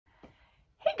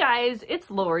guys, it's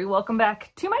Lori. Welcome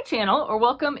back to my channel, or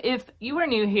welcome if you are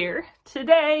new here.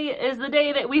 Today is the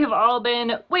day that we have all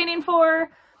been waiting for.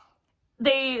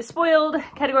 They spoiled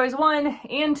categories 1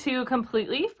 and 2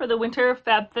 completely for the winter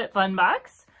Fab Fit Fun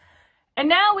box. And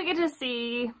now we get to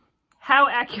see how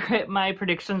accurate my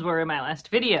predictions were in my last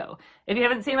video. If you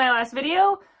haven't seen my last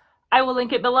video, I will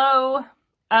link it below.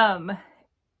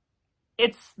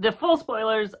 It's the full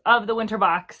spoilers of the winter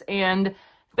box, and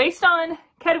based on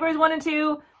categories 1 and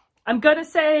 2, I'm gonna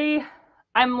say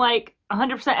I'm like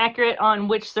 100% accurate on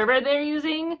which server they're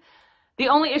using. The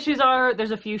only issues are there's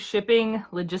a few shipping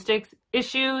logistics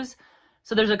issues.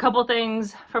 So there's a couple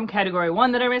things from category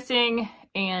 1 that are missing,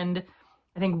 and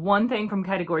I think one thing from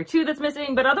category 2 that's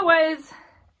missing, but otherwise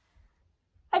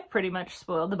I've pretty much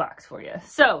spoiled the box for you.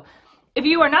 So if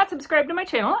you are not subscribed to my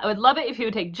channel, I would love it if you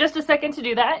would take just a second to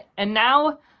do that. And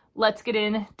now let's get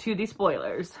into the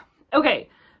spoilers. Okay,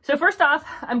 so first off,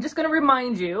 I'm just going to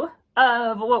remind you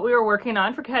of what we were working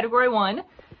on for category 1.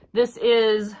 This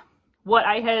is what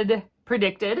I had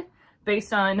predicted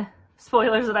based on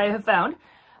spoilers that I have found.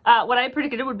 What I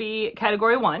predicted would be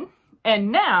category 1.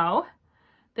 And now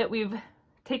that we've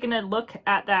taken a look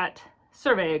at that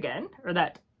survey again, or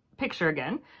that picture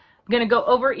again, I'm going to go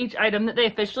over each item that they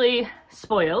officially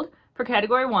spoiled for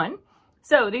category 1.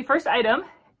 So the first item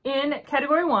in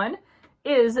category 1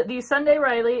 is the Sunday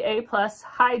Riley A+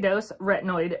 High Dose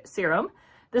Retinoid Serum.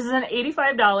 This is an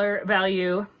 $85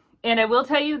 value, and I will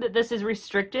tell you that this is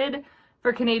restricted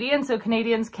for Canadians, so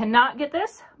Canadians cannot get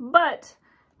this, but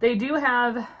they do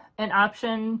have an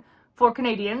option for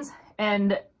Canadians,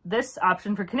 and this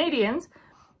option for Canadians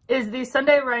is the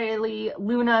Sunday Riley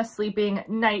Luna Sleeping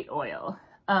Night Oil.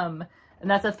 And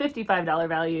that's a $55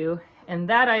 value, and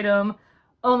that item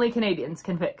only Canadians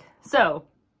can pick. So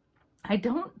I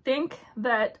don't think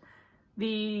that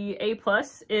the A+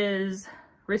 is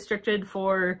restricted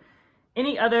for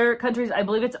any other countries. I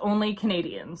believe it's only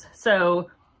Canadians. So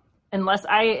unless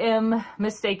I am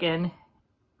mistaken,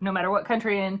 no matter what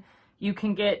country in, you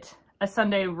can get a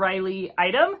Sunday Riley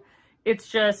item. It's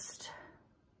just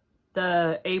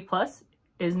the A+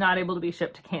 is not able to be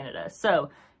shipped to Canada. So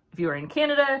if you are in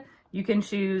Canada, you can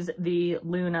choose the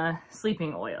Luna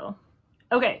Sleeping Oil.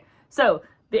 Okay, so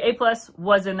the A+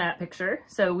 was in that picture,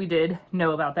 so we did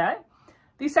know about that.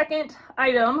 The second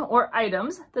item, or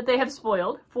items, that they have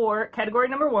spoiled for category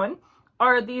number 1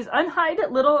 are these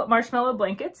unhide little marshmallow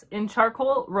blankets in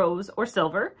charcoal, rose, or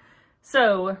silver.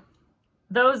 So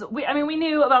those, we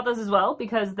knew about those as well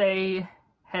because they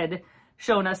had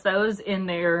shown us those in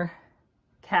their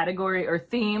category or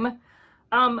theme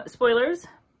spoilers.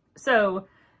 So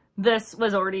this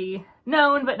was already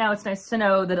known, but now it's nice to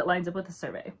know that it lines up with the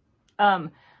survey.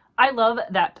 I love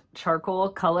that charcoal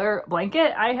color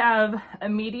blanket. I have a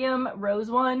medium rose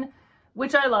one,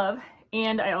 which I love,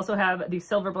 and I also have the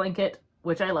silver blanket,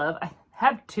 which I love. I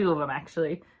have 2 of them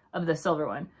actually, of the silver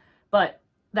one, but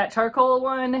that charcoal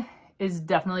one is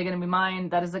definitely going to be mine.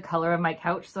 That is the color of my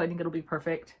couch, so I think it'll be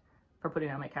perfect for putting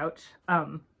on my couch.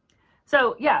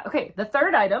 So yeah, okay, the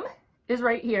third item is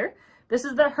right here. This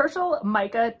is the Herschel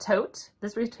Mica Tote.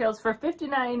 This retails for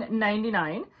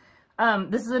 $59.99.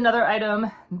 This is another item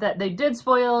that they did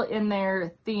spoil in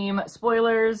their theme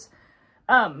spoilers.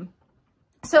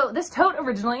 So this tote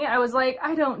originally, I was like,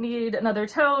 I don't need another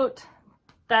tote.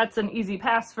 That's an easy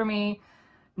pass for me.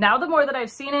 Now the more that I've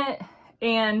seen it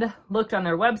and looked on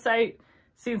their website,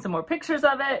 seen some more pictures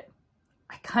of it,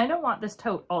 I kind of want this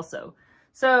tote also.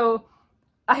 So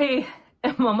I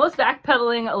am almost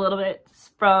backpedaling a little bit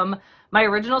from my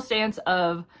original stance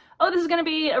of, oh, this is going to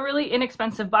be a really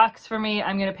inexpensive box for me.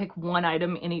 I'm going to pick one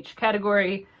item in each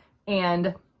category,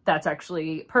 and that's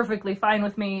actually perfectly fine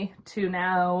with me, to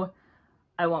now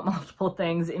I want multiple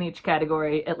things in each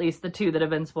category, at least the 2 that have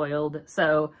been spoiled.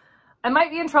 So I might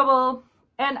be in trouble,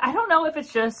 and I don't know if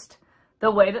it's just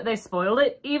the way that they spoiled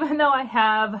it, even though I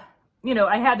have,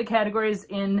 I had the categories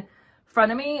in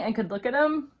front of me and could look at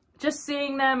them. Just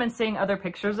seeing them and seeing other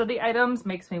pictures of the items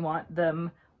makes me want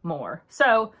them more.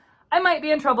 So I might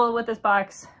be in trouble with this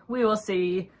box. We will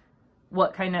see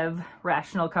what kind of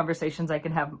rational conversations I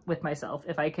can have with myself,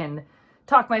 if I can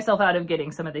talk myself out of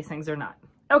getting some of these things or not.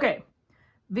 Okay,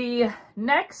 the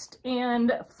next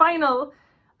and final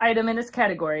item in this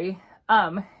category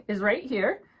is right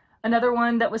here. Another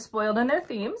one that was spoiled in their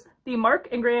themes, the Mark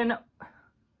and Graham,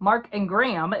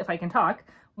 if I can talk,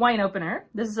 wine opener.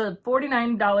 This is a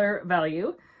 $49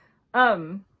 value.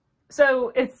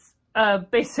 So it's a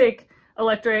basic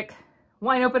electric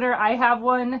wine opener. I have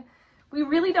one. We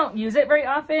really don't use it very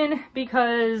often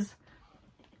because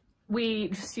we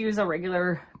just use a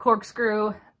regular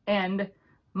corkscrew, and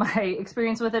my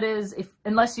experience with it is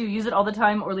unless you use it all the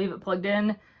time or leave it plugged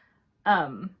in,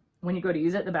 when you go to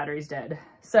use it, the battery's dead.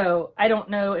 So I don't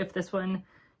know if this one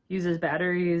uses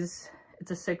batteries.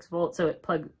 It's a 6-volt, so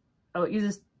it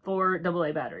uses 4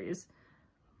 AA batteries.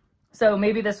 So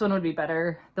maybe this one would be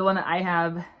better. The one that I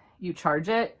have, you charge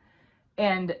it,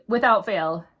 and without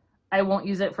fail, I won't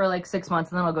use it for like 6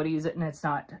 months, and then I'll go to use it and it's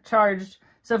not charged.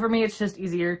 So for me, it's just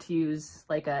easier to use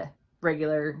like a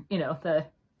regular, you know,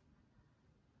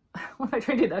 what am I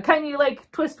trying to do? The kind you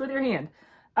like twist with your hand.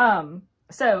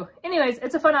 So anyways,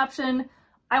 it's a fun option.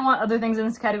 I want other things in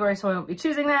this category, so I won't be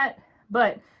choosing that,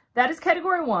 but that is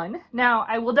category 1. Now,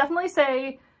 I will definitely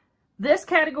say this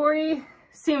category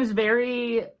seems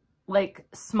very like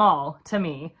small to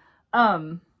me.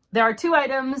 There are 2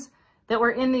 items that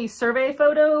were in the survey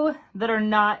photo that are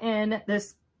not in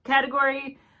this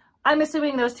category. I'm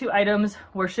assuming those 2 items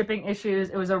were shipping issues.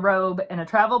 It was a robe and a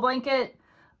travel blanket.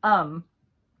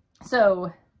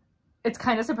 So it's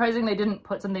kind of surprising they didn't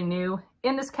put something new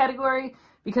in this category,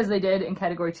 because they did in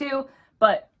category 2,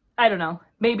 but I don't know.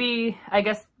 Maybe, I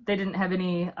guess they didn't have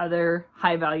any other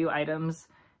high value items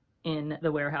in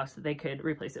the warehouse that they could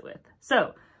replace it with.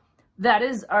 So that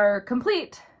is our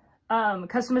complete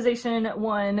customization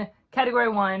 1, category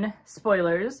 1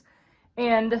 spoilers.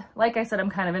 And like I said, I'm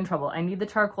kind of in trouble. I need the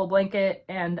charcoal blanket,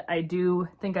 and I do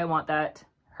think I want that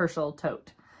Herschel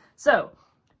tote. So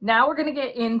now we're going to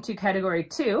get into category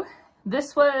 2.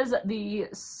 This was the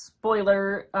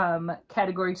spoiler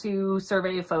category 2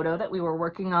 survey photo that we were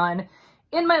working on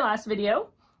in my last video.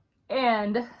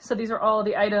 And so these are all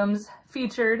the items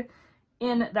featured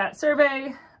in that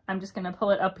survey. I'm just going to pull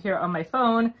it up here on my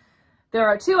phone. There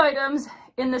are 2 items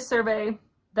in this survey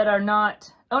that are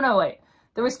not, oh no, wait.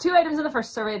 There was 2 items in the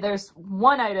first survey. There's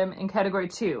 1 item in category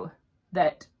 2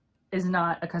 that is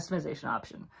not a customization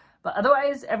option. But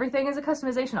otherwise, everything is a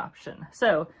customization option.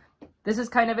 So this is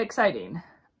kind of exciting.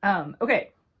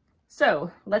 Okay,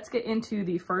 so let's get into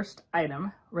the first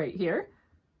item right here.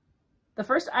 The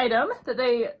first item that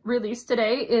they released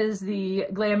today is the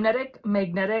Glamnetic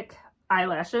Magnetic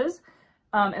Eyelashes.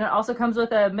 And it also comes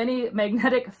with a mini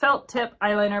magnetic felt tip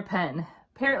eyeliner pen.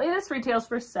 Apparently this retails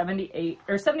for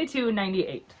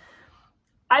 $72.98.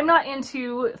 I'm not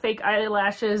into fake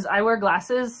eyelashes. I wear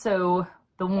glasses, so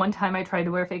the one time I tried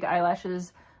to wear fake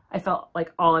eyelashes, I felt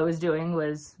like all I was doing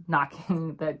was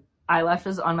knocking the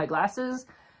eyelashes on my glasses.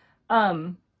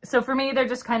 So for me, they're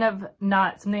just kind of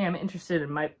not something I'm interested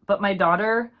in. But my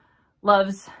daughter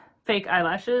loves fake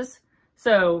eyelashes,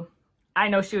 so I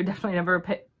know she would definitely never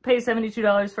pay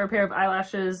 $72 for a pair of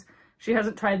eyelashes. She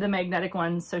hasn't tried the magnetic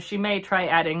ones, so she may try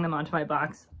adding them onto my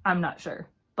box. I'm not sure.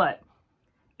 But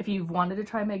if you've wanted to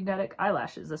try magnetic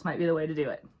eyelashes, this might be the way to do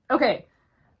it. Okay,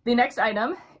 the next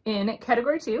item in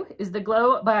category 2 is the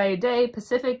Glow by Day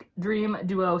Pacific Dream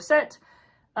Duo Set.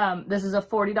 This is a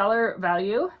 $40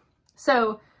 value.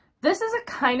 So this is a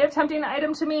kind of tempting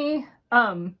item to me.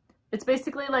 It's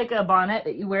basically like a bonnet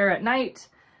that you wear at night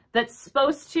that's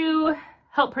supposed to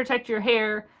help protect your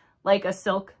hair like a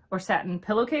silk or satin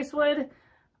pillowcase would.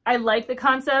 I like the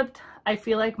concept. I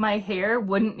feel like my hair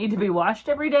wouldn't need to be washed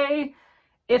every day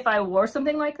if I wore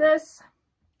something like this.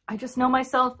 I just know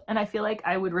myself, and I feel like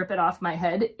I would rip it off my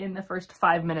head in the first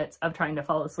 5 minutes of trying to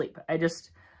fall asleep.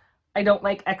 I don't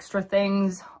like extra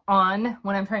things on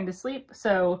when I'm trying to sleep,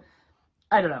 so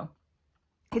I don't know.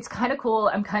 It's kind of cool.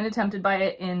 I'm kind of tempted by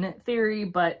it in theory,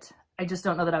 but I just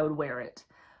don't know that I would wear it.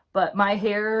 But my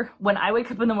hair, when I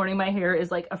wake up in the morning, my hair is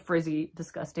like a frizzy,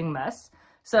 disgusting mess.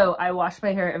 So I wash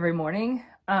my hair every morning.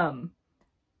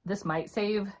 This might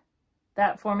save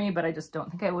that for me, but I just don't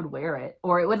think I would wear it.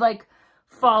 Or it would like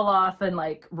fall off and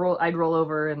like I'd roll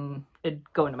over and it'd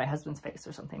go into my husband's face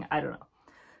or something. I don't know.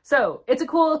 So it's a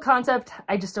cool concept.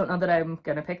 I just don't know that I'm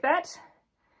gonna pick that.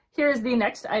 Here's the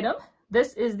next item.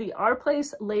 This is the Our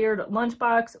Place Layered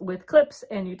Lunchbox with clips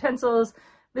and utensils.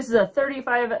 This is a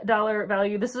 $35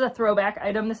 value. This is a throwback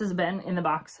item. This has been in the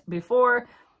box before.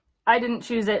 I didn't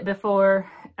choose it before,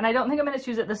 and I don't think I'm going to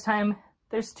choose it this time.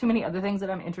 There's too many other things that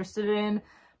I'm interested in,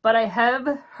 but I have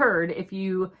heard if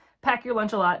you pack your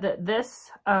lunch a lot that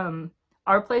this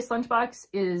Our Place lunchbox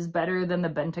is better than the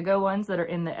Bentago ones that are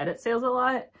in the edit sales a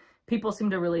lot. People seem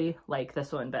to really like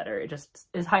this one better. It just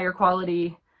is higher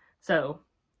quality, so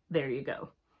there you go.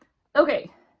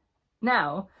 Okay,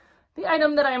 now the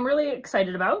item that I'm really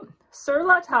excited about, Sur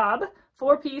La Table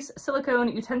 4-piece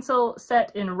silicone utensil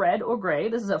set in red or gray.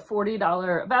 This is a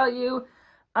 $40 value.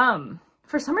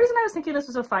 For some reason I was thinking this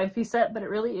was a 5-piece set, but it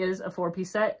really is a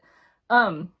 4-piece set.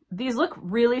 These look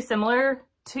really similar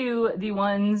to the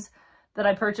ones that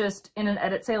I purchased in an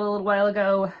edit sale a little while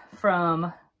ago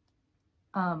from,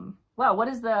 wow, what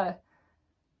is the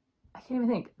can't even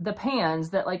think, the pans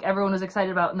that like everyone was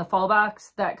excited about in the fall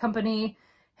box. That company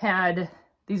had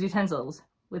these utensils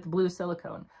with blue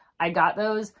silicone. I got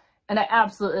those and I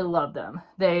absolutely love them.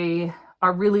 They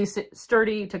are really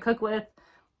sturdy to cook with.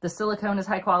 The silicone is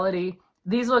high quality.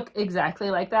 These look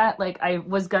exactly like that. Like I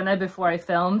was gonna, before I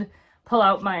filmed, pull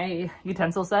out my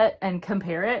utensil set and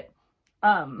compare it.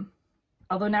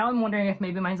 Although now I'm wondering if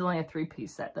maybe mine's only a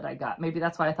 3-piece set that I got. Maybe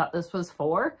that's why I thought this was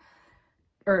 4,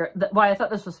 or why I thought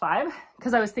this was 5,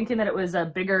 because I was thinking that it was a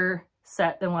bigger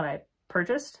set than what I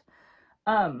purchased.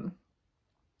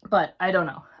 But I don't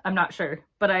know. I'm not sure.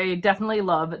 But I definitely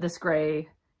love this gray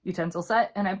utensil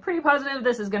set, and I'm pretty positive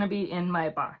this is going to be in my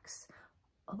box.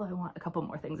 Although I want a couple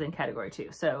more things in category 2,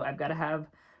 so I've got to have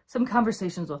some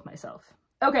conversations with myself.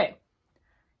 Okay,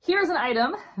 here's an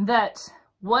item that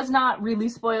was not really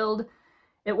spoiled.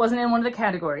 It wasn't in one of the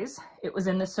categories. It was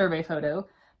in the survey photo,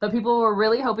 but people were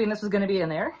really hoping this was going to be in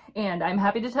there, and I'm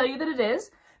happy to tell you that it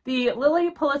is. The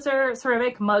Lily Pulitzer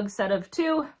ceramic mug set of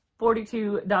 2,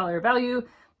 $42 value.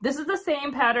 This is the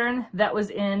same pattern that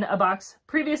was in a box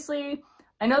previously.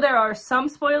 I know there are some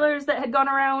spoilers that had gone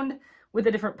around with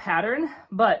a different pattern,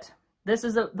 but this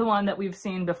is the one that we've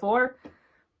seen before.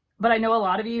 But I know a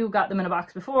lot of you got them in a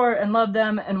box before and loved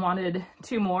them and wanted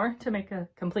 2 more to make a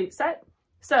complete set.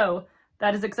 So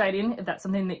that is exciting if that's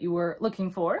something that you were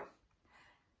looking for.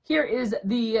 Here is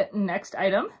the next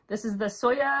item. This is the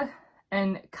Soya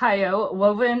and Kayo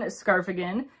woven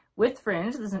scarfigan with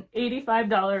fringe. This is an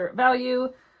 $85 value.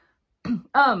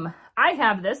 I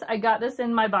have this. I got this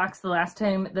in my box the last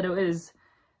time that it was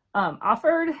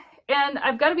offered, and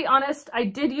I've got to be honest, I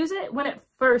did use it when it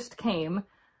first came.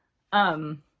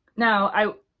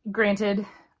 Now, granted,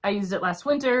 I used it last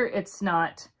winter. It's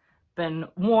not been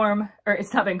warm, or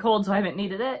it's not been cold, so I haven't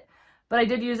needed it. But I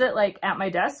did use it like at my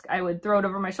desk. I would throw it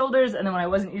over my shoulders, and then when I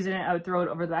wasn't using it, I would throw it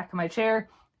over the back of my chair.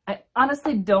 I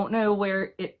honestly don't know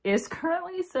where it is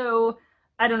currently, so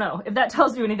I don't know if that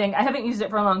tells you anything. I haven't used it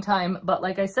for a long time, but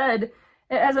like I said,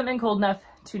 it hasn't been cold enough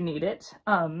to need it.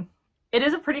 It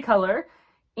is a pretty color,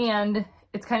 and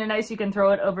it's kind of nice. You can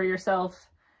throw it over yourself,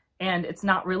 and it's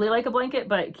not really like a blanket,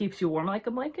 but it keeps you warm like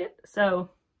a blanket. So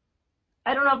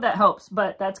I don't know if that helps,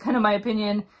 but that's kind of my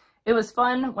opinion. It was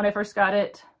fun when I first got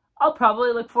it. I'll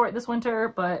probably look for it this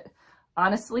winter, but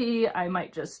honestly, I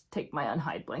might just take my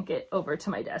unhide blanket over to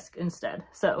my desk instead.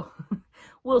 So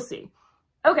we'll see.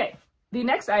 Okay, the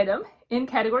next item in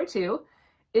category 2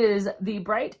 is the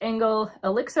Bright Angle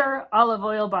Elixir olive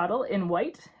oil bottle in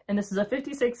white, and this is a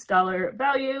 $56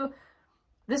 value.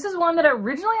 This is one that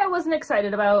originally I wasn't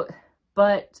excited about,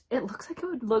 but it looks like it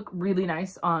would look really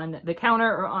nice on the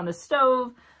counter or on the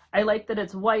stove. I like that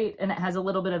it's white and it has a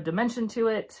little bit of dimension to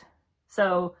it.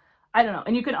 So I don't know.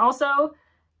 And you can also,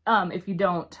 if you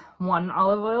don't want an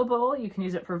olive oil bowl, you can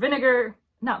use it for vinegar,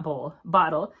 not bowl,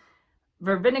 bottle,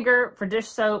 for vinegar, for dish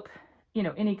soap, you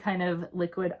know, any kind of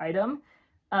liquid item.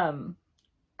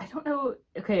 I don't know.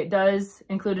 Okay, it does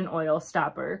include an oil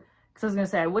stopper, because I was going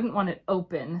to say I wouldn't want it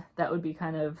open. That would be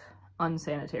kind of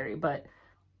unsanitary, but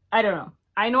I don't know.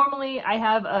 I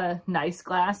have a nice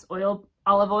glass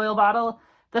olive oil bottle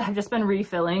that I've just been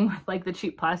refilling with like the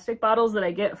cheap plastic bottles that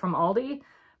I get from Aldi,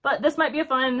 but this might be a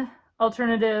fun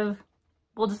alternative.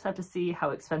 We'll just have to see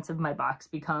how expensive my box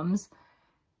becomes,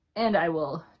 and I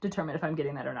will determine if I'm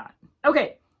getting that or not.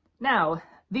 Okay, now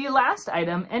the last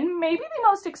item, and maybe the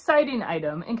most exciting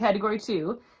item in category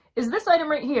 2, is this item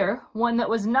right here, one that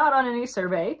was not on any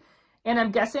survey, and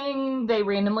I'm guessing they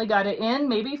randomly got it in.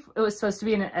 Maybe it was supposed to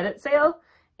be in an edit sale,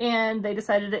 and they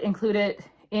decided to include it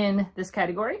in this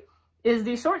category, is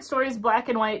the Short Stories black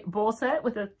and white bowl set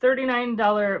with a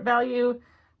 $39 value.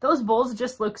 Those bowls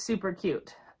just look super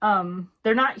cute.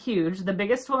 They're not huge. The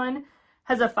biggest one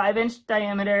has a 5-inch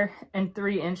diameter and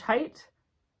 3-inch height.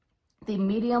 The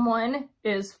medium one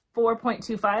is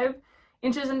 4.25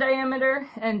 inches in diameter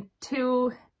and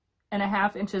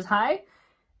 2.5 inches high.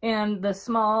 And the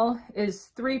small is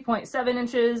 3.7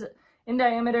 inches in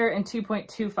diameter and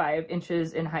 2.25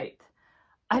 inches in height.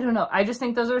 I don't know. I just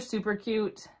think those are super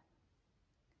cute.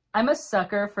 I'm a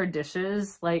sucker for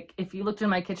dishes. Like, if you looked in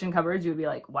my kitchen cupboards, you would be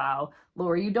like, wow,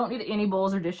 Lori, you don't need any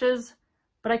bowls or dishes,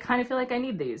 but I kind of feel like I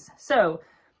need these. So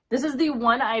this is the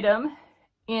one item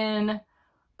in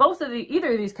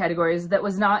either of these categories that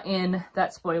was not in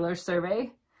that spoiler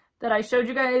survey that I showed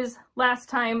you guys last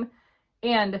time.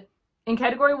 And in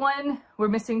category 1, we're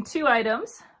missing 2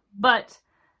 items, but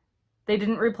they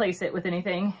didn't replace it with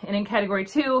anything. And in category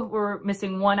 2, we're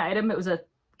missing 1 item. It was a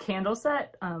candle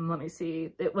set. Let me see.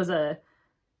 It was a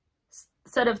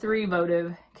set of 3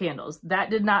 votive candles. That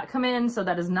did not come in, so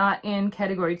that is not in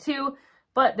category 2,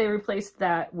 but they replaced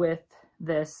that with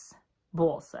this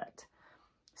bowl set.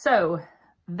 So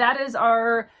that is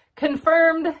our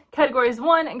confirmed categories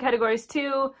 1 and categories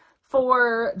 2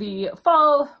 for the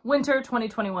fall winter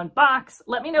 2021 box.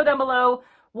 Let me know down below,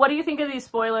 what do you think of these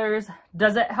spoilers?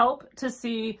 Does it help to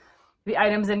see the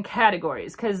items in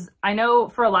categories? Because I know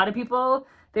for a lot of people,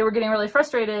 they were getting really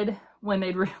frustrated when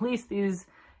they'd release these,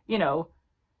 you know,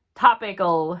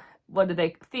 topical,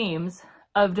 themes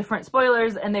of different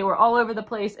spoilers, and they were all over the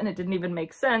place and it didn't even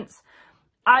make sense.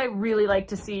 I really like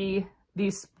to see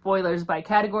these spoilers by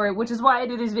category, which is why I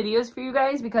do these videos for you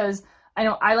guys, because I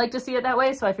know I like to see it that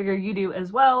way, so I figure you do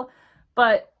as well.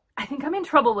 But I think I'm in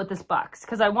trouble with this box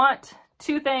because I want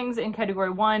 2 things in category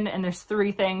 1 and there's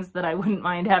 3 things that I wouldn't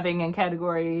mind having in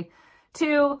category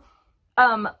 2.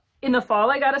 In the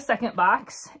fall I got a second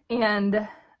box and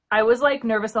I was like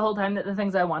nervous the whole time that the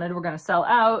things I wanted were going to sell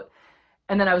out,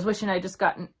 and then I was wishing I just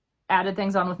added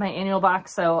things on with my annual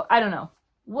box. So I don't know.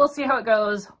 We'll see how it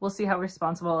goes. We'll see how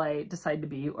responsible I decide to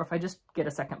be, or if I just get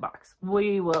a second box.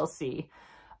 We will see.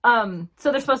 So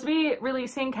they're supposed to be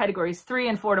releasing categories 3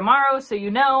 and 4 tomorrow, so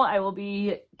you know I will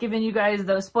be giving you guys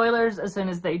those spoilers as soon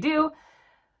as they do.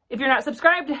 If you're not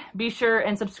subscribed, be sure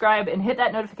and subscribe and hit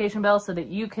that notification bell so that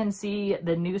you can see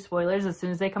the new spoilers as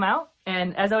soon as they come out.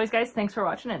 And as always, guys, thanks for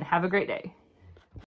watching and have a great day.